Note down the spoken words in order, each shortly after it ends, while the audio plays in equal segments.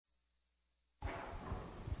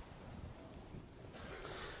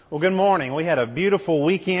Well, good morning. We had a beautiful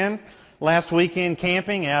weekend last weekend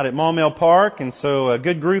camping out at Maumelle Park, and so a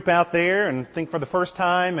good group out there. And I think for the first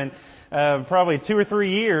time in probably 2 or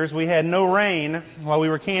 3 years, we had no rain while we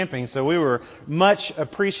were camping, so we were much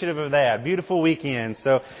appreciative of that. Beautiful weekend.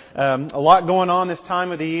 So a lot going on this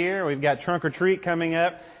time of the year. We've got Trunk or Treat coming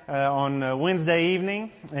up on Wednesday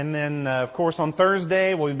evening, and then of course on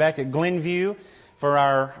Thursday we'll be back at Glenview for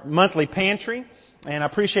our monthly pantry. And I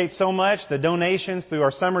appreciate so much the donations through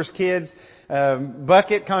our Summers Kids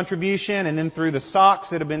bucket contribution, and then through the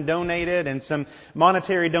socks that have been donated, and some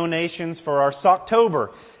monetary donations for our Socktober.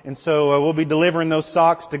 And so we'll be delivering those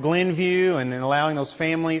socks to Glenview, and then allowing those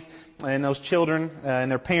families and those children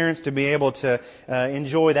and their parents to be able to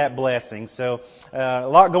enjoy that blessing. So a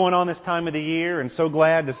lot going on this time of the year, and so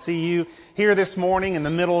glad to see you here this morning in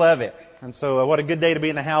the middle of it. And so what a good day to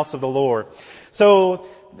be in the house of the Lord. So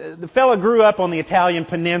the fellow grew up on the Italian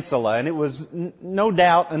peninsula, and it was no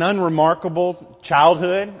doubt an unremarkable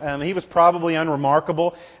childhood. He was probably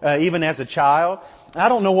unremarkable even as a child. I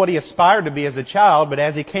don't know what he aspired to be as a child, but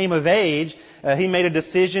as he came of age, he made a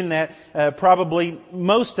decision that probably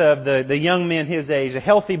most of the young men his age, the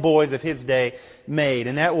healthy boys of his day, made,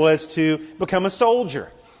 and that was to become a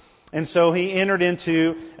soldier. And so he entered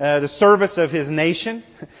into the service of his nation.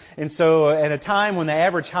 And so at a time when the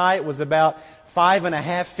average height was about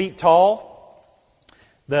 5.5 feet tall,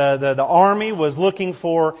 the Army was looking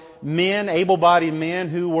for men, able-bodied men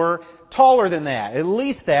who were taller than that, at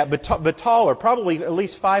least that, but taller, probably at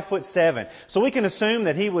least 5'7". So we can assume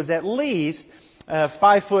that he was at least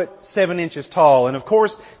 5'7" tall. And of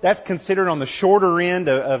course, that's considered on the shorter end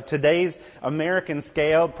of today's American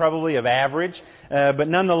scale, probably of average. But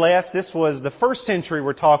nonetheless, this was the first century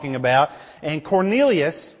we're talking about. And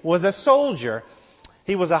Cornelius was a soldier.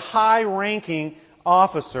 He was a high-ranking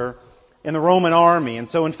officer in the Roman army. And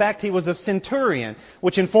so, in fact, he was a centurion,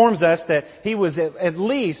 which informs us that he was at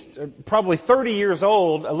least probably 30 years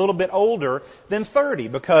old, a little bit older than 30,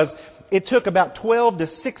 because it took about 12 to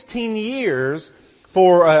 16 years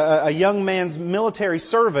for a young man's military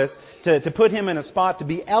service to put him in a spot to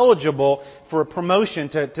be eligible for a promotion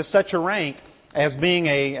to such a rank as being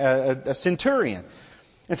a centurion.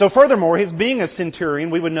 And so furthermore, his being a centurion,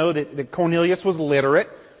 we would know that Cornelius was literate.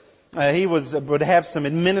 He would have some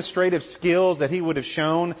administrative skills that he would have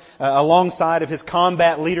shown alongside of his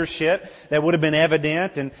combat leadership that would have been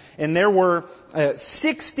evident. And there were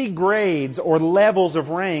 60 grades or levels of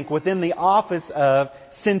rank within the office of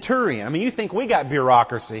centurion. I mean, you think we got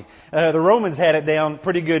bureaucracy. The Romans had it down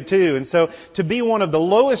pretty good too. And so to be one of the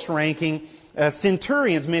lowest ranking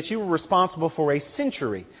centurions meant you were responsible for a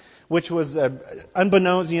century, which was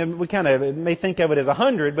unbeknownst, we kind of may think of it as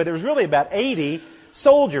 100, but it was really about 80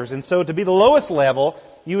 soldiers. And so to be the lowest level,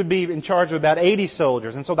 you would be in charge of about 80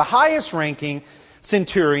 soldiers. And so the highest ranking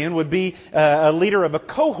centurion would be a leader of a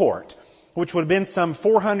cohort, which would have been some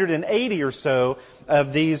 480 or so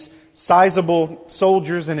of these sizable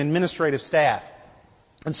soldiers and administrative staff.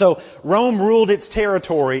 And so Rome ruled its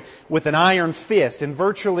territory with an iron fist and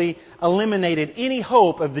virtually eliminated any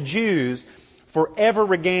hope of the Jews for ever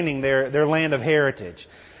regaining their land of heritage.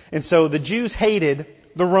 And so the Jews hated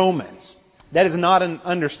the Romans. That is not an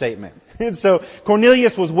understatement. And so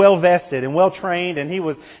Cornelius was well vested and well trained, and he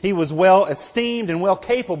was well esteemed and well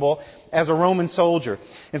capable as a Roman soldier.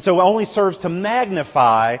 And so it only serves to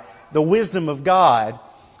magnify the wisdom of God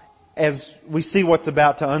as we see what's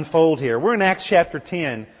about to unfold here. We're in Acts chapter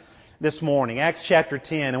 10 this morning. Acts chapter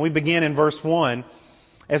 10, and we begin in verse 1.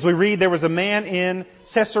 As we read, there was a man in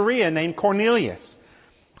Caesarea named Cornelius,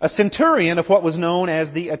 a centurion of what was known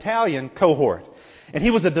as the Italian cohort. And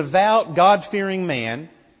he was a devout, God-fearing man,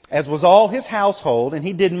 as was all his household, and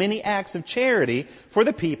he did many acts of charity for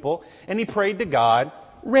the people, and he prayed to God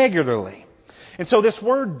regularly. And so this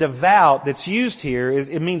word devout that's used here,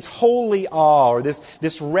 it means holy awe, or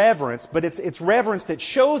this reverence, but it's reverence that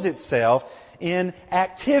shows itself in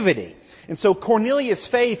activity. And so Cornelius'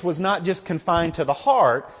 faith was not just confined to the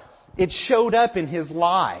heart, it showed up in his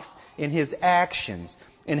life, in his actions,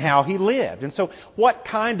 in how he lived. And so what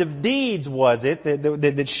kind of deeds was it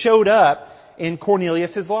that showed up in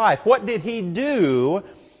Cornelius' life? What did he do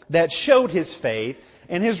that showed his faith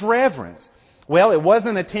and his reverence? Well, it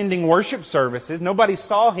wasn't attending worship services. Nobody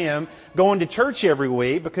saw him going to church every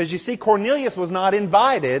week, because you see, Cornelius was not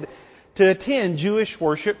invited to attend Jewish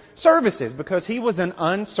worship services because he was an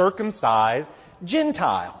uncircumcised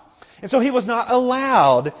Gentile. And so he was not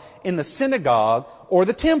allowed in the synagogue or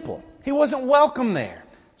the temple. He wasn't welcome there.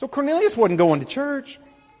 So Cornelius wasn't going to church.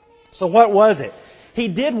 So what was it? He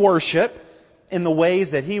did worship in the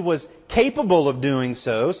ways that he was capable of doing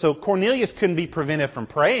so. So Cornelius couldn't be prevented from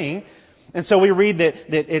praying. And so we read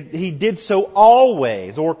that he did so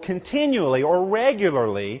always, or continually, or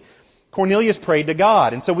regularly. Cornelius prayed to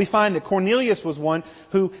God. And so we find that Cornelius was one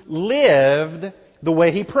who lived the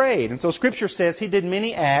way he prayed. And so Scripture says he did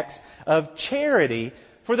many acts of charity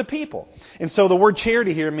for the people. And so the word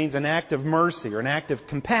charity here means an act of mercy or an act of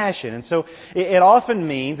compassion. And so it often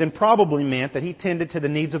means, and probably meant, that he tended to the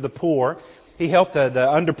needs of the poor. He helped the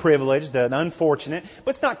underprivileged, the unfortunate,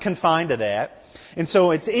 but it's not confined to that. And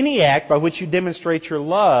so it's any act by which you demonstrate your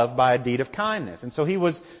love by a deed of kindness. And so he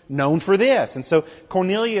was known for this. And so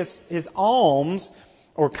Cornelius, his alms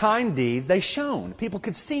or kind deeds, they shone. People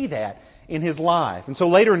could see that in his life. And so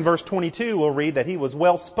later in verse 22 we'll read that he was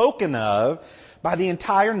well spoken of by the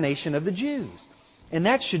entire nation of the Jews. And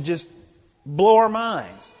that should just blow our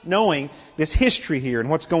minds, knowing this history here and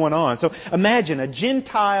what's going on. So imagine a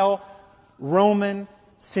Gentile Roman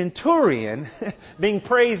centurion being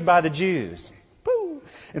praised by the Jews.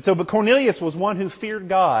 And so, but Cornelius was one who feared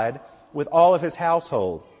God with all of his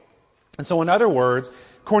household. And so, in other words,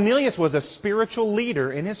 Cornelius was a spiritual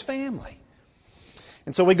leader in his family.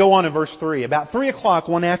 And so we go on in verse 3. About 3 o'clock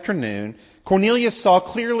one afternoon, Cornelius saw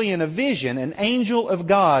clearly in a vision an angel of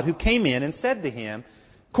God who came in and said to him,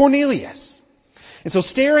 "Cornelius." And so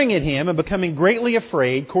staring at him and becoming greatly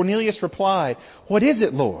afraid, Cornelius replied, "What is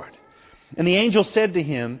it, Lord?" And the angel said to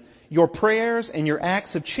him, "Your prayers and your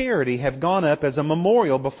acts of charity have gone up as a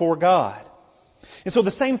memorial before God." And so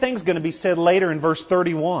the same thing's going to be said later in verse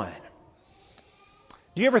 31.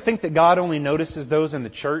 Do you ever think that God only notices those in the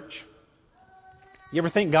church? You ever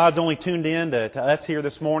think God's only tuned in to us here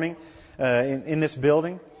this morning in this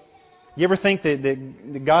building? You ever think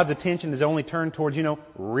that God's attention is only turned towards,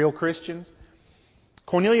 real Christians?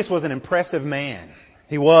 Cornelius was an impressive man.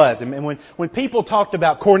 He was. And when people talked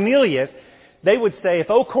about Cornelius, they would say, if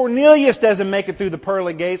Cornelius doesn't make it through the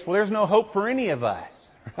pearly gates, well, there's no hope for any of us.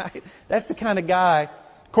 Right? That's the kind of guy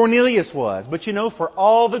Cornelius was. But for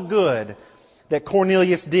all the good that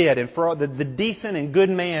Cornelius did, and for all the decent and good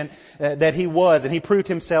man that he was, and he proved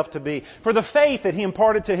himself to be, for the faith that he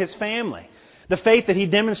imparted to his family, the faith that he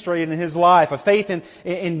demonstrated in his life, a faith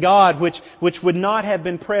in God which would not have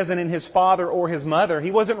been present in his father or his mother.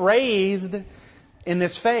 He wasn't raised in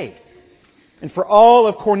this faith. And for all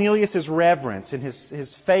of Cornelius' reverence and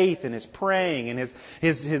his faith and his praying and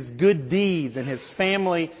his good deeds and his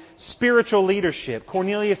family spiritual leadership,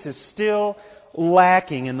 Cornelius is still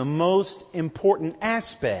lacking in the most important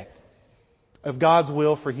aspect of God's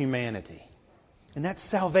will for humanity. And that's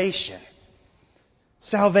salvation.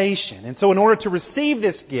 Salvation. And so in order to receive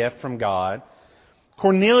this gift from God,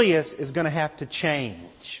 Cornelius is going to have to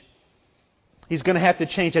change. He's going to have to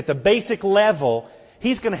change at the basic level.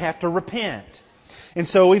 He's going to have to repent. And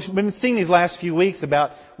so we've been seeing these last few weeks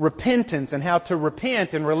about repentance and how to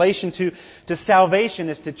repent in relation to salvation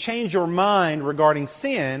is to change your mind regarding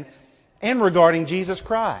sin and regarding Jesus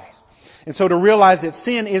Christ. And so to realize that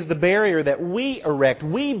sin is the barrier that we erect,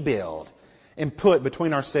 we build and put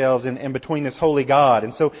between ourselves and between this holy God.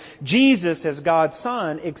 And so Jesus, as God's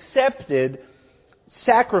Son, accepted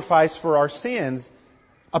sacrifice for our sins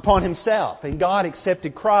upon Himself. And God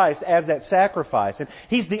accepted Christ as that sacrifice. And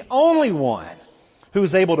He's the only one who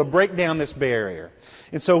is able to break down this barrier.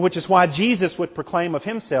 And so, which is why Jesus would proclaim of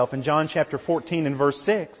Himself in John chapter 14 and verse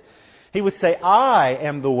 6. He would say, "I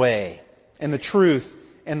am the way and the truth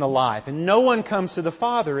and the life. And no one comes to the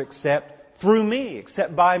Father except through me,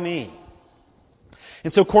 except by me."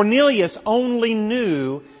 And so Cornelius only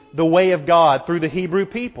knew the way of God through the Hebrew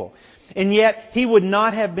people. And yet he would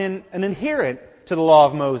not have been an adherent to the law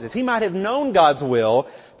of Moses. He might have known God's will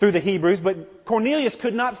through the Hebrews, but Cornelius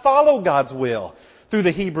could not follow God's will through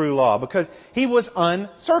the Hebrew law because he was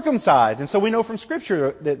uncircumcised. And so we know from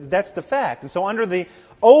Scripture that that's the fact. And so under the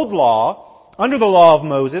old law, under the law of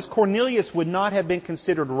Moses, Cornelius would not have been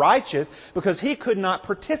considered righteous because he could not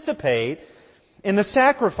participate in the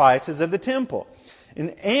sacrifices of the temple.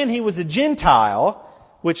 And he was a Gentile,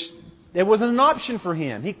 which there wasn't an option for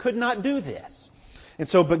him. He could not do this. And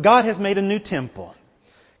so, but God has made a new temple.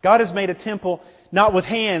 God has made a temple not with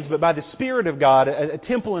hands, but by the Spirit of God, a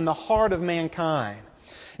temple in the heart of mankind.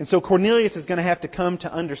 And so Cornelius is going to have to come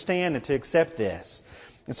to understand and to accept this.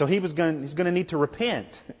 And so he's going to need to repent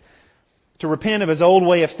of his old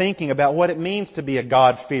way of thinking about what it means to be a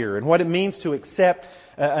God-fearer and what it means to accept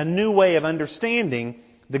a new way of understanding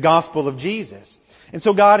the gospel of Jesus. And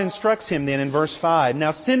so God instructs him then in verse 5,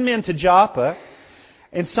 "Now send men to Joppa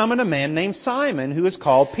and summon a man named Simon who is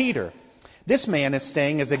called Peter. This man is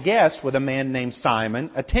staying as a guest with a man named Simon,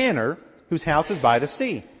 a tanner, whose house is by the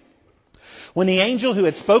sea." When the angel who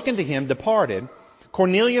had spoken to him departed,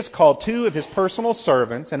 Cornelius called 2 of his personal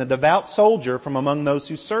servants and a devout soldier from among those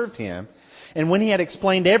who served him. And when he had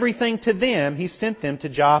explained everything to them, he sent them to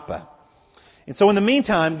Joppa. And so in the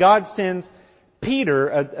meantime, God sends Peter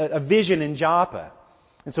a vision in Joppa.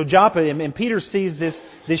 And so Joppa, and Peter sees this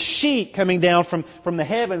sheet coming down from the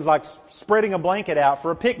heavens, like spreading a blanket out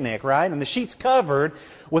for a picnic, right? And the sheet's covered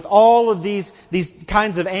with all of these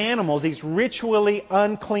kinds of animals, these ritually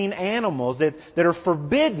unclean animals that are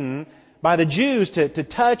forbidden by the Jews to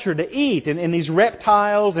touch or to eat. And these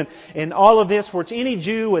reptiles and all of this, which any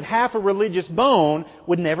Jew with half a religious bone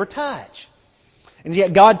would never touch. And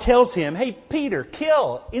yet God tells him, hey, Peter,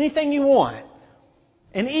 kill anything you want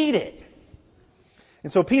and eat it.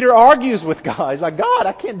 And so Peter argues with God. He's like, God,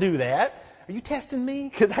 I can't do that. Are you testing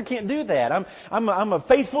me? Because I can't do that. I'm a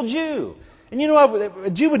faithful Jew. And you know what?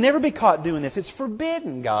 A Jew would never be caught doing this. It's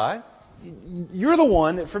forbidden, God. You're the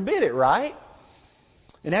one that forbid it, right?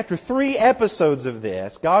 And after 3 episodes of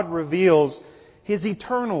this, God reveals His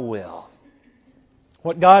eternal will.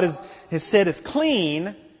 What God has said is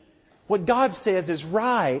clean. What God says is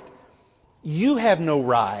right. You have no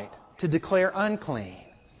right to declare unclean.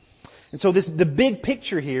 And so the big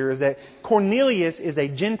picture here is that Cornelius is a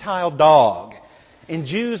Gentile dog. And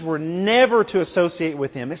Jews were never to associate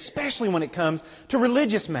with him, especially when it comes to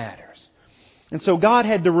religious matters. And so God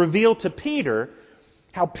had to reveal to Peter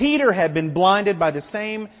how Peter had been blinded by the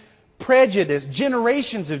same prejudice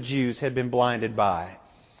generations of Jews had been blinded by.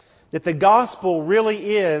 That the gospel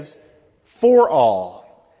really is for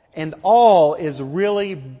all. And all is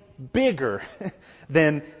really bigger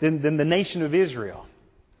than the nation of Israel.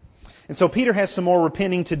 And so Peter has some more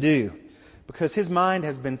repenting to do because his mind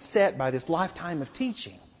has been set by this lifetime of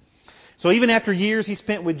teaching. So even after years he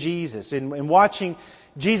spent with Jesus and watching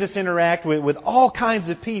Jesus interact with all kinds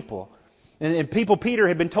of people, and people Peter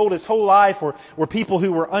had been told his whole life were people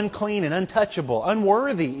who were unclean and untouchable,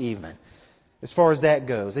 unworthy even, as far as that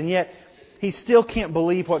goes. And yet he still can't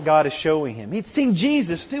believe what God is showing him. He'd seen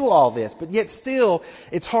Jesus do all this, but yet still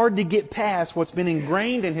it's hard to get past what's been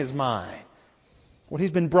ingrained in his mind. What he's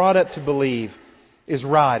been brought up to believe is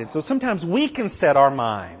right. And so sometimes we can set our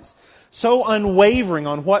minds so unwavering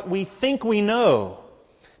on what we think we know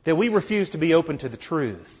that we refuse to be open to the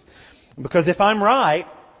truth. Because if I'm right,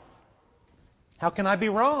 how can I be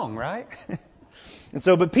wrong, right? And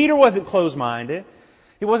so, but Peter wasn't closed-minded.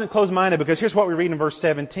 He wasn't closed-minded because here's what we read in verse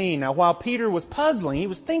 17. Now, while Peter was puzzling, he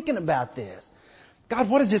was thinking about this. God,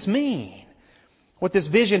 what does this mean? What this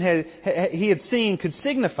vision he had seen could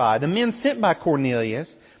signify. The men sent by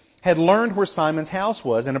Cornelius had learned where Simon's house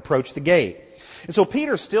was and approached the gate. And so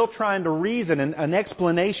Peter's still trying to reason an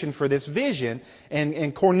explanation for this vision,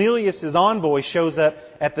 and Cornelius' envoy shows up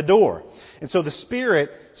at the door. And so the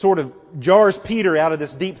Spirit sort of jars Peter out of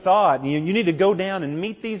this deep thought. You need to go down and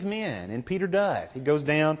meet these men. And Peter does. He goes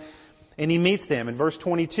down and he meets them. In verse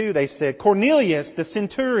 22 they said, Cornelius the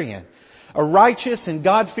centurion, a righteous and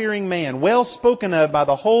God-fearing man, well spoken of by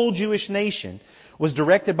the whole Jewish nation, was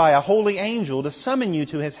directed by a holy angel to summon you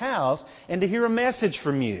to his house and to hear a message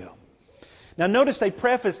from you. Now notice they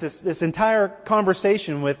preface this entire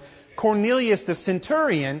conversation with Cornelius the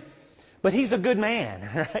centurion, but he's a good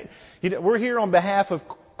man, right? We're here on behalf of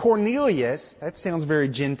Cornelius. That sounds very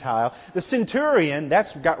Gentile. The centurion,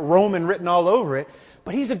 that's got Roman written all over it,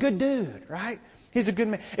 but he's a good dude, right? He's a good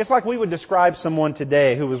man. It's like we would describe someone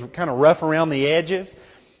today who was kind of rough around the edges.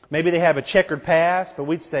 Maybe they have a checkered past, but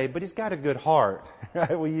we'd say, but he's got a good heart.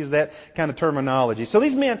 Right? We use that kind of terminology. So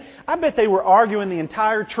these men, I bet they were arguing the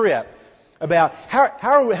entire trip about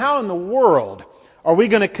how in the world are we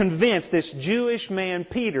going to convince this Jewish man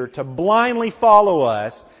Peter to blindly follow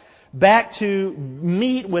us back to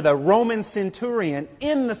meet with a Roman centurion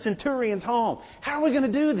in the centurion's home? How are we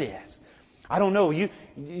going to do this? I don't know. You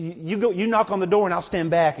knock on the door and I'll stand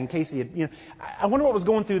back in case he. I wonder what was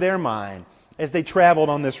going through their mind as they traveled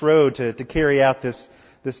on this road to carry out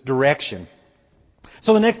this direction.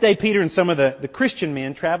 So the next day, Peter and some of the Christian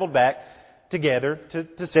men traveled back together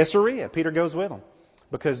to Caesarea. Peter goes with them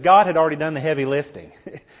because God had already done the heavy lifting.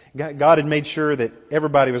 God had made sure that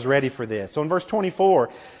everybody was ready for this. So in verse 24,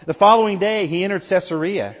 the following day he entered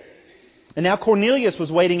Caesarea. And now Cornelius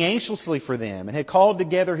was waiting anxiously for them and had called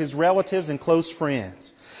together his relatives and close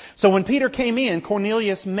friends. So when Peter came in,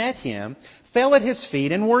 Cornelius met him, fell at his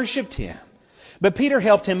feet, and worshipped him. But Peter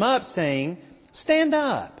helped him up, saying, "Stand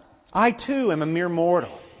up. I too am a mere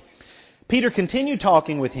mortal." Peter continued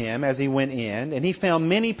talking with him as he went in, and he found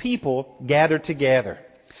many people gathered together.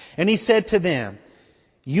 And he said to them,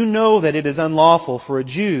 "You know that it is unlawful for a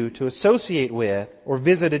Jew to associate with or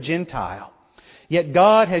visit a Gentile. Yet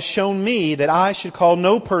God has shown me that I should call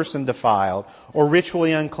no person defiled or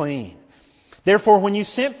ritually unclean. Therefore, when you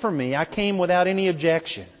sent for me, I came without any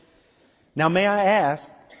objection. Now may I ask,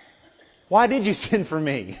 why did you send for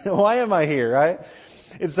me? Why am I here, right?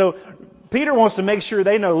 And so Peter wants to make sure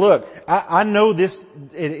they know, look, I know this,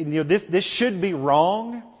 this should be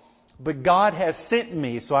wrong, but God has sent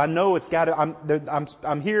me, so I know it's got to,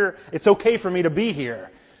 I'm here, it's okay for me to be here.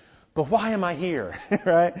 But why am I here?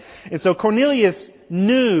 Right? And so Cornelius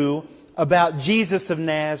knew about Jesus of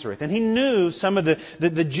Nazareth. And he knew some of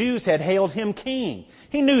the Jews had hailed him king.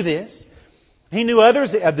 He knew this. He knew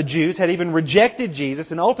others of the Jews had even rejected Jesus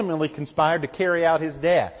and ultimately conspired to carry out His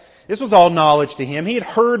death. This was all knowledge to him. He had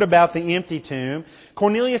heard about the empty tomb.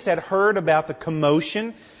 Cornelius had heard about the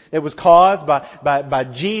commotion that was caused by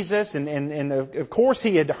Jesus. And of course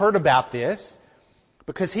he had heard about this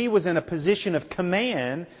because he was in a position of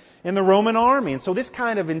command in the Roman army. And so this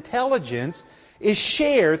kind of intelligence is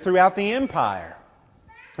shared throughout the empire.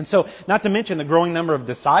 And so, not to mention the growing number of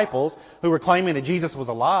disciples who were claiming that Jesus was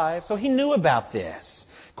alive. So he knew about this.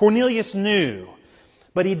 Cornelius knew,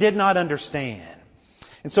 but he did not understand.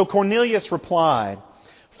 And so Cornelius replied,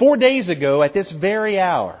 4 days ago at this very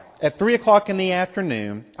hour, at 3 o'clock in the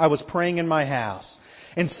afternoon, I was praying in my house.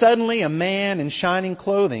 And suddenly a man in shining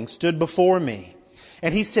clothing stood before me.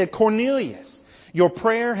 And he said, Cornelius, your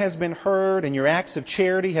prayer has been heard and your acts of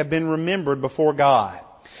charity have been remembered before God.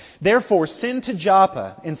 Therefore send to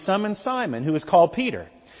Joppa and summon Simon, who is called Peter.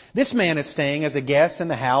 This man is staying as a guest in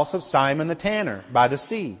the house of Simon the tanner by the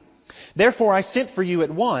sea. Therefore I sent for you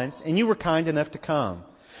at once, and you were kind enough to come.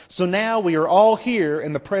 So now we are all here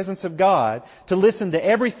in the presence of God to listen to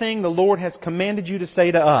everything the Lord has commanded you to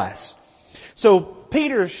say to us. So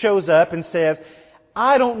Peter shows up and says,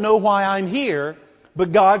 I don't know why I'm here,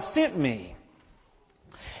 but God sent me.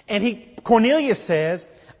 And Cornelius says,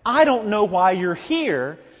 I don't know why you're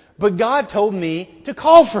here, but God told me to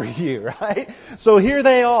call for you, right? So here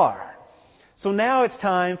they are. So now it's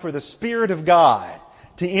time for the Spirit of God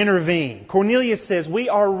to intervene. Cornelius says, we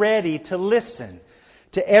are ready to listen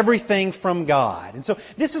to everything from God. And so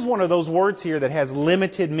this is one of those words here that has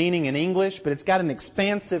limited meaning in English, but it's got an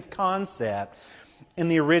expansive concept in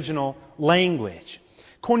the original language.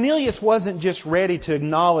 Cornelius wasn't just ready to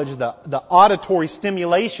acknowledge the auditory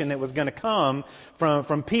stimulation that was going to come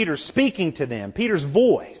from Peter speaking to them, Peter's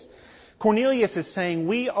voice. Cornelius is saying,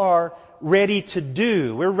 we are ready to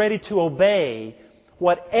do, we're ready to obey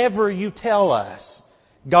whatever you tell us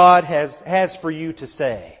God has for you to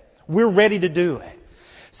say. We're ready to do it.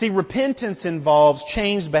 See, repentance involves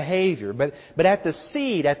changed behavior, but at the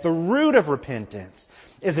seed, at the root of repentance,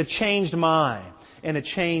 is a changed mind and a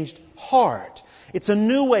changed heart. It's a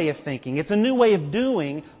new way of thinking. It's a new way of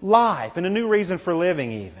doing life and a new reason for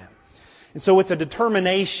living even. And so it's a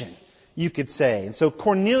determination, you could say. And so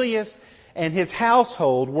Cornelius and his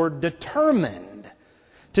household were determined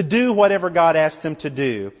to do whatever God asked them to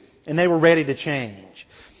do, and they were ready to change.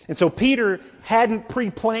 And so Peter hadn't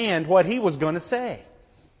pre-planned what he was going to say.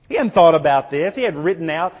 He hadn't thought about this. He had written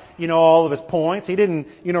out, all of his points. He didn't,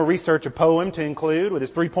 research a poem to include with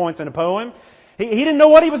his 3 points in a poem. He didn't know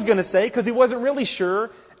what he was going to say because he wasn't really sure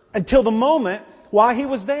until the moment why he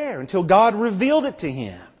was there, until God revealed it to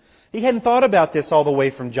him. He hadn't thought about this all the way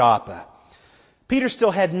from Joppa. Peter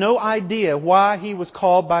still had no idea why he was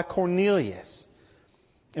called by Cornelius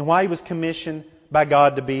and why he was commissioned by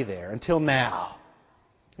God to be there until now,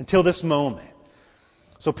 until this moment.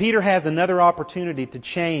 So Peter has another opportunity to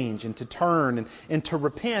change and to turn and to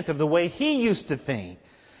repent of the way he used to think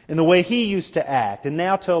and the way he used to act, and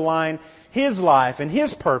now to align his life and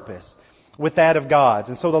his purpose with that of God's.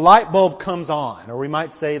 And so the light bulb comes on, or we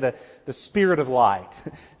might say the spirit of light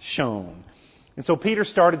shone. And so Peter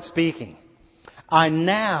started speaking. I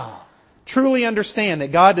now truly understand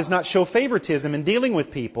that God does not show favoritism in dealing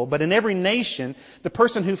with people, but in every nation, the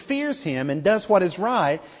person who fears Him and does what is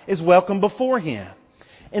right is welcome before Him.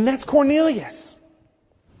 And that's Cornelius.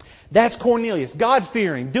 That's Cornelius.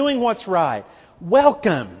 God-fearing, doing what's right,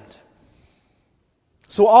 welcomed.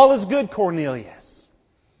 So all is good, Cornelius.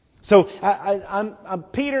 So I'm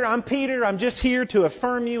Peter. I'm just here to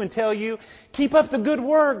affirm you and tell you, keep up the good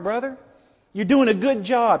work, brother. You're doing a good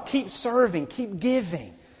job. Keep serving. Keep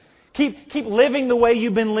giving. Keep living the way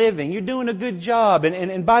you've been living. You're doing a good job.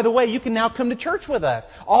 And by the way, you can now come to church with us.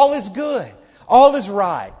 All is good. All is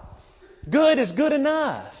right. Good is good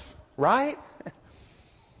enough, right?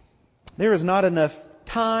 There is not enough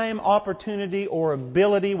time, opportunity, or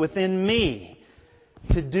ability within me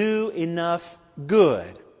to do enough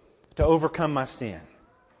good to overcome my sin.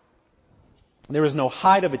 There is no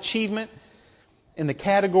height of achievement in the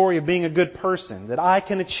category of being a good person that I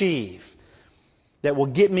can achieve that will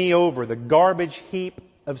get me over the garbage heap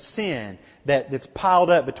of sin that's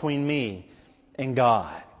piled up between me in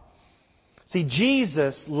God. See,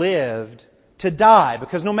 Jesus lived to die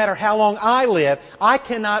because no matter how long I live, I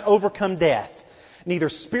cannot overcome death. Neither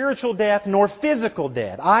spiritual death nor physical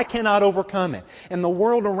death. I cannot overcome it. And the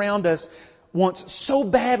world around us wants so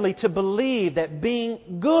badly to believe that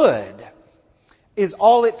being good is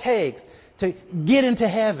all it takes to get into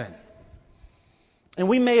heaven. And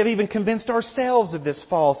we may have even convinced ourselves of this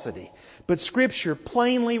falsity. But Scripture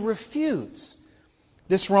plainly refutes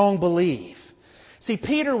this wrong belief. See,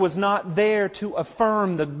 Peter was not there to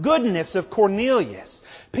affirm the goodness of Cornelius.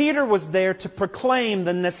 Peter was there to proclaim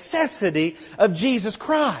the necessity of Jesus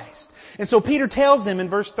Christ. And so Peter tells them in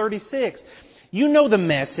verse 36, you know the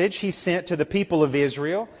message he sent to the people of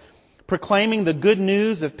Israel, proclaiming the good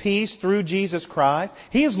news of peace through Jesus Christ.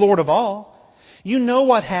 He is Lord of all. You know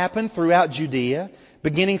what happened throughout Judea,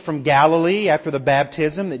 beginning from Galilee after the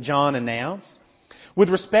baptism that John announced. With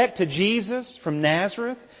respect to Jesus from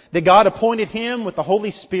Nazareth, that God appointed Him with the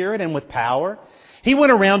Holy Spirit and with power. He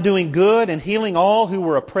went around doing good and healing all who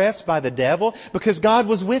were oppressed by the devil because God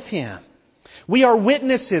was with Him. We are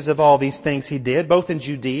witnesses of all these things He did, both in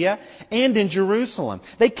Judea and in Jerusalem.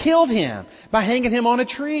 They killed Him by hanging Him on a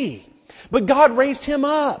tree. But God raised Him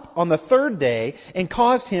up on the third day and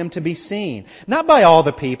caused Him to be seen, not by all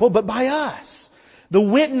the people, but by us. The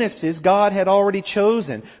witnesses God had already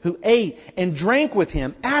chosen, who ate and drank with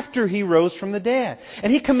Him after He rose from the dead.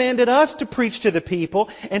 And He commanded us to preach to the people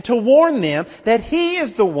and to warn them that He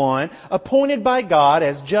is the one appointed by God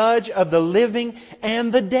as judge of the living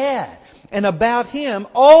and the dead. And about Him,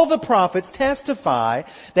 all the prophets testify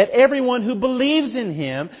that everyone who believes in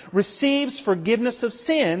Him receives forgiveness of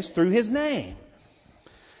sins through His name.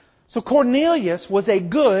 So Cornelius was a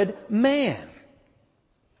good man.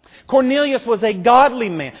 Cornelius was a godly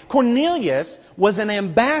man. Cornelius was an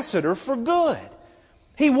ambassador for good.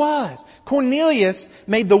 He was. Cornelius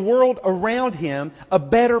made the world around him a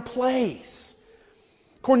better place.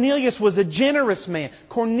 Cornelius was a generous man.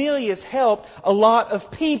 Cornelius helped a lot of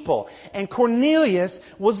people. And Cornelius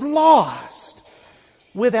was lost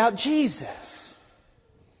without Jesus.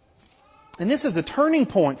 And this is a turning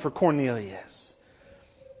point for Cornelius.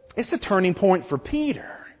 It's a turning point for Peter.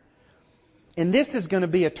 And this is going to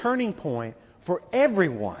be a turning point for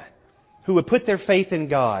everyone who would put their faith in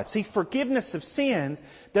God. See, forgiveness of sins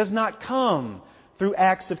does not come through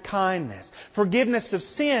acts of kindness. Forgiveness of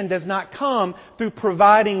sin does not come through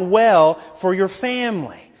providing well for your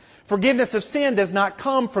family. Forgiveness of sin does not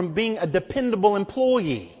come from being a dependable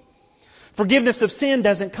employee. Forgiveness of sin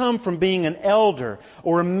doesn't come from being an elder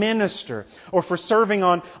or a minister or for serving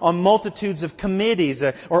on multitudes of committees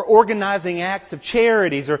or organizing acts of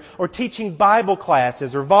charities or teaching Bible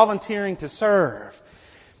classes or volunteering to serve.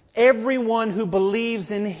 Everyone who believes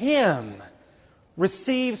in Him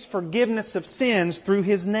receives forgiveness of sins through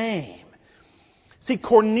His name. See,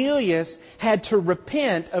 Cornelius had to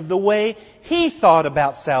repent of the way he thought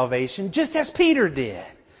about salvation, just as Peter did,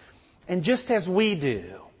 and just as we do.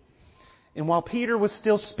 And while Peter was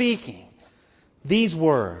still speaking these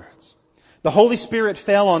words, the Holy Spirit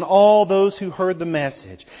fell on all those who heard the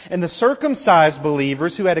message. And the circumcised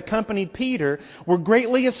believers who had accompanied Peter were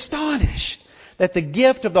greatly astonished that the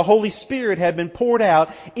gift of the Holy Spirit had been poured out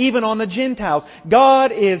even on the Gentiles.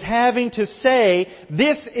 God is having to say,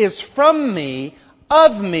 this is from me,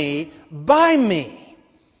 of me, by me.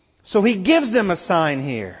 So He gives them a sign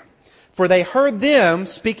here. For they heard them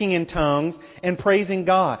speaking in tongues and praising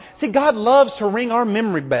God. See, God loves to ring our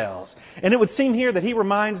memory bells. And it would seem here that He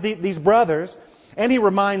reminds these brothers, and He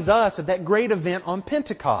reminds us of that great event on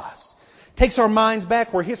Pentecost. Takes our minds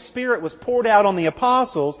back where His Spirit was poured out on the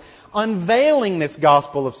apostles, unveiling this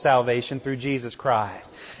gospel of salvation through Jesus Christ.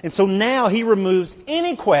 And so now He removes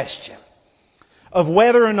any question of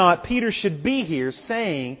whether or not Peter should be here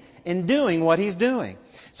saying and doing what he's doing.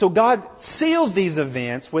 So God seals these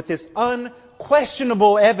events with this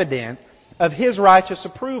unquestionable evidence of His righteous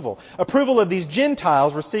approval. Approval of these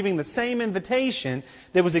Gentiles receiving the same invitation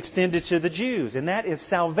that was extended to the Jews. And that is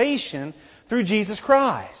salvation through Jesus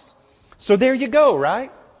Christ. So there you go,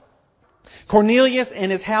 right? Cornelius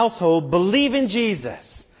and his household believe in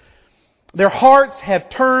Jesus. Their hearts have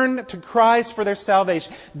turned to Christ for their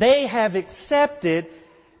salvation. They have accepted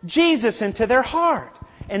Jesus into their heart.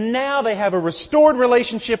 And now they have a restored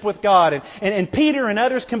relationship with God. And Peter and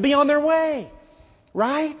others can be on their way.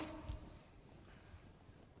 Right?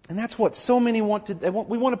 And that's what so many want to do.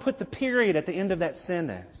 We want to put the period at the end of that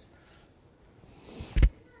sentence.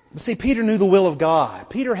 But see, Peter knew the will of God.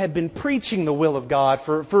 Peter had been preaching the will of God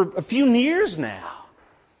for a few years now.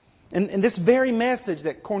 And this very message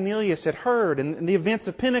that Cornelius had heard and the events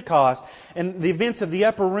of Pentecost and the events of the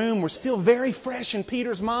upper room were still very fresh in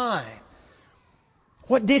Peter's mind.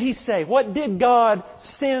 What did He say? What did God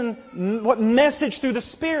send? What message through the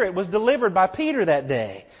Spirit was delivered by Peter that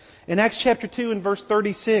day? In Acts chapter 2 and verse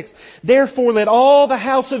 36, "Therefore let all the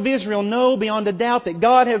house of Israel know beyond a doubt that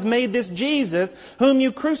God has made this Jesus, whom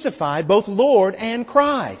you crucified, both Lord and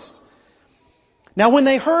Christ." Now when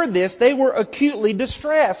they heard this, they were acutely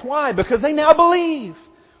distressed. Why? Because they now believe.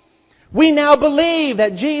 We now believe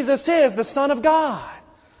that Jesus is the Son of God.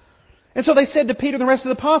 And so they said to Peter and the rest of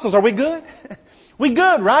the apostles, "Are we good? We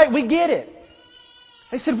good, right? We get it."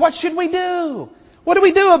 They said, "What should we do? What do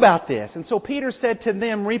we do about this?" And so Peter said to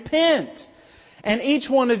them, "Repent, and each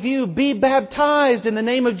one of you be baptized in the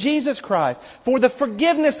name of Jesus Christ for the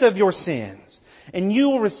forgiveness of your sins, and you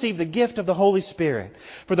will receive the gift of the Holy Spirit.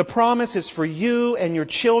 For the promise is for you and your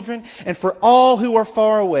children, and for all who are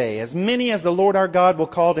far away, as many as the Lord our God will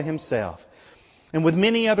call to Himself." And with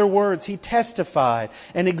many other words He testified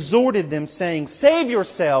and exhorted them, saying, "Save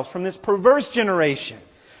yourselves from this perverse generation."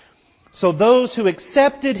 So those who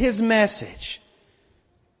accepted His message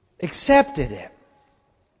accepted it.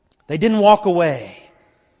 They didn't walk away.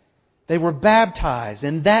 They were baptized,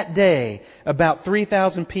 and that day about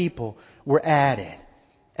 3,000 people were added.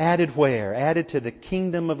 Added where? Added to the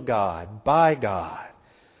kingdom of God, by God.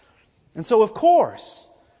 And so, of course,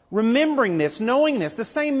 remembering this, knowing this, the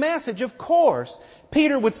same message, of course,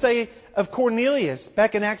 Peter would say of Cornelius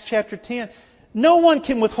back in Acts chapter 10, "No one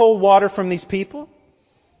can withhold water from these people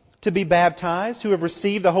to be baptized who have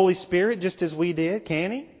received the Holy Spirit just as we did,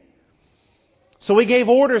 can he?" So he gave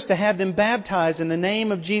orders to have them baptized in the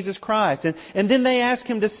name of Jesus Christ. And then they asked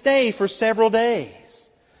him to stay for several days.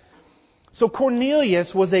 So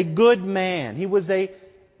Cornelius was a good man. He was a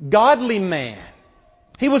godly man.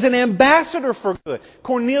 He was an ambassador for good.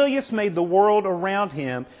 Cornelius made the world around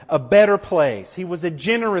him a better place. He was a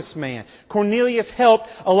generous man. Cornelius helped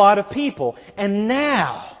a lot of people. And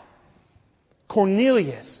now,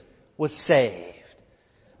 Cornelius was saved.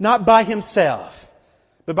 Not by himself,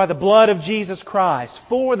 but by the blood of Jesus Christ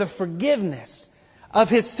for the forgiveness of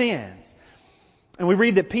his sins. And we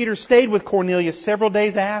read that Peter stayed with Cornelius several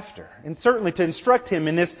days after, and certainly to instruct him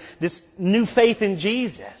in this new faith in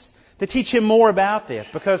Jesus, to teach him more about this.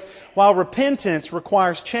 Because while repentance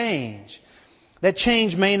requires change, that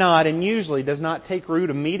change may not and usually does not take root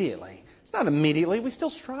immediately. It's not immediately. We still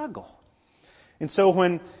struggle. And so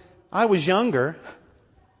when I was younger,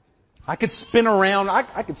 I could spin around.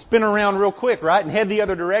 I could spin around real quick, right, and head the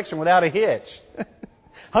other direction without a hitch.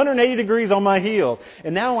 180 degrees on my heels.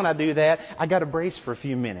 And now when I do that, I got to brace for a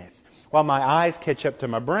few minutes while my eyes catch up to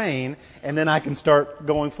my brain, and then I can start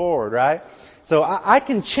going forward, right? So I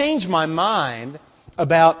can change my mind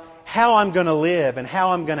about how I'm going to live and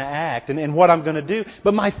how I'm going to act and what I'm going to do.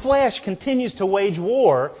 But my flesh continues to wage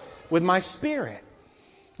war with my spirit.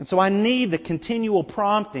 And so I need the continual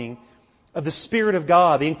prompting of the Spirit of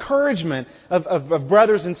God, the encouragement of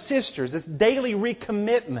brothers and sisters, this daily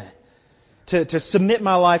recommitment to submit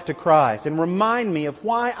my life to Christ and remind me of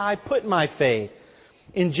why I put my faith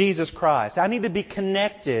in Jesus Christ. I need to be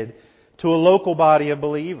connected to a local body of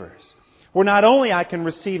believers where not only I can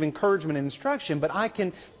receive encouragement and instruction, but I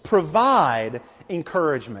can provide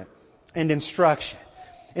encouragement and instruction.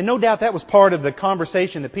 And no doubt that was part of the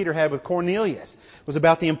conversation that Peter had with Cornelius. It was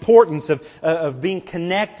about the importance of being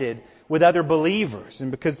connected with other believers.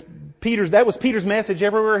 And because that was Peter's message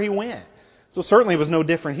everywhere he went. So certainly it was no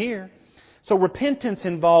different here. So repentance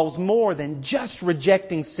involves more than just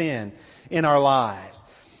rejecting sin in our lives.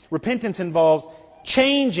 Repentance involves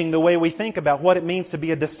changing the way we think about what it means to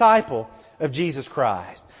be a disciple of Jesus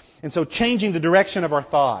Christ. And so changing the direction of our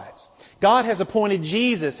thoughts. God has appointed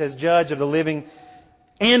Jesus as judge of the living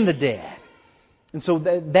and the dead. And so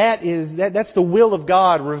that's the will of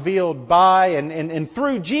God revealed by and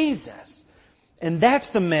through Jesus. And that's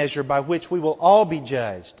the measure by which we will all be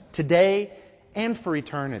judged today and for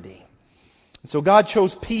eternity. So God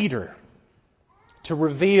chose Peter to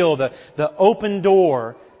reveal the open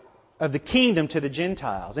door of the kingdom to the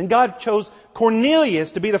Gentiles. And God chose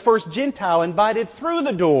Cornelius to be the first Gentile invited through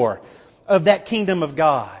the door of that kingdom of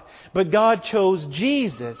God. But God chose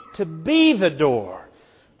Jesus to be the door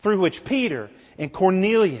through which Peter and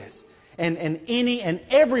Cornelius and any and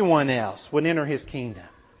everyone else would enter His kingdom.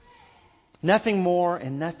 Nothing more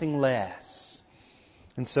and nothing less.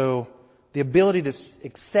 And so the ability to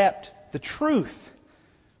accept the truth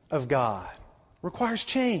of God requires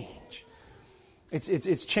change.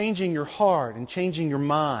 It's changing your heart and changing your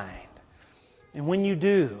mind. And when you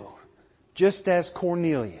do, just as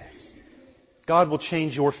Cornelius, God will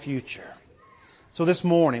change your future. So this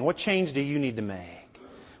morning, what change do you need to make?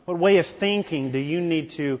 What way of thinking do you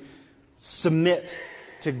need to submit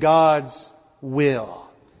to God's will?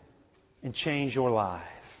 and change your life.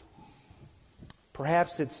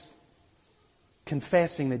 Perhaps it's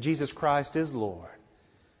confessing that Jesus Christ is Lord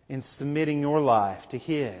and submitting your life to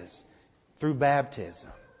His through baptism,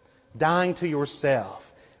 dying to yourself,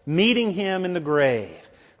 meeting Him in the grave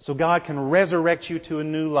so God can resurrect you to a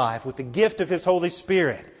new life with the gift of His Holy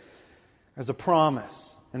Spirit as a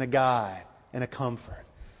promise and a guide and a comfort.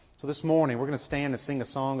 So this morning we're going to stand and sing a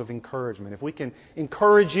song of encouragement. If we can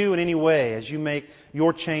encourage you in any way as you make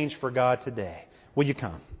your change for God today, will you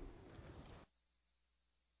come?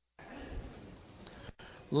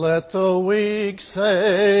 Let the weak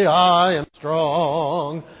say, I am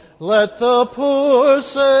strong. Let the poor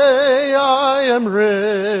say, I am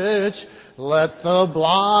rich. Let the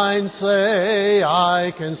blind say,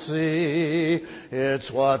 I can see. It's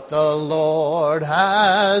what the Lord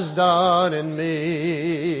has done in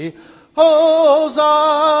me.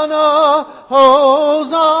 Hosanna,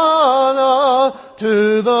 Hosanna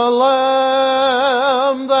to the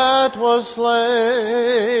Lamb that was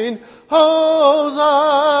slain.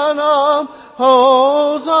 Hosanna,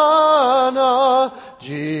 Hosanna,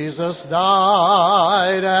 Jesus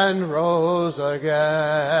died and rose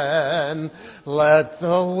again. Let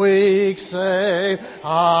the weak say,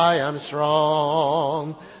 I am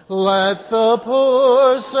strong. Let the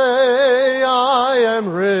poor say, I am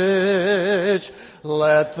rich.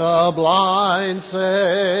 Let the blind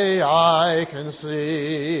say, I can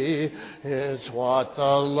see. It's what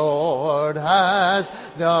the Lord has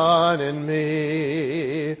done in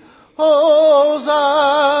me. Hosanna,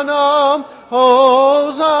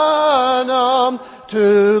 Hosanna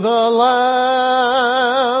to the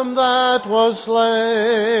Lamb that was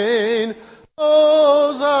slain.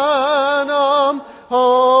 Hosanna,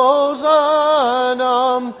 Hosanna,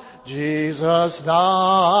 Jesus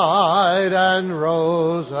died and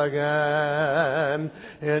rose again.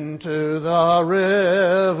 Into the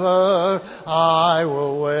river I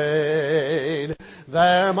will wade.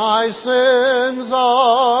 There my sins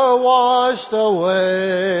are washed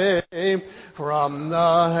away. From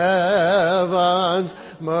the heavens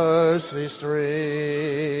mercy stream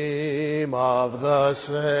of the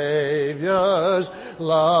Savior's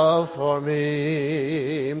love for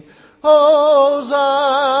me.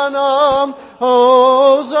 Hosanna,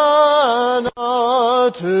 Hosanna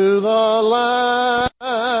to the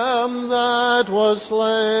Lamb that was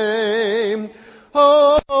slain.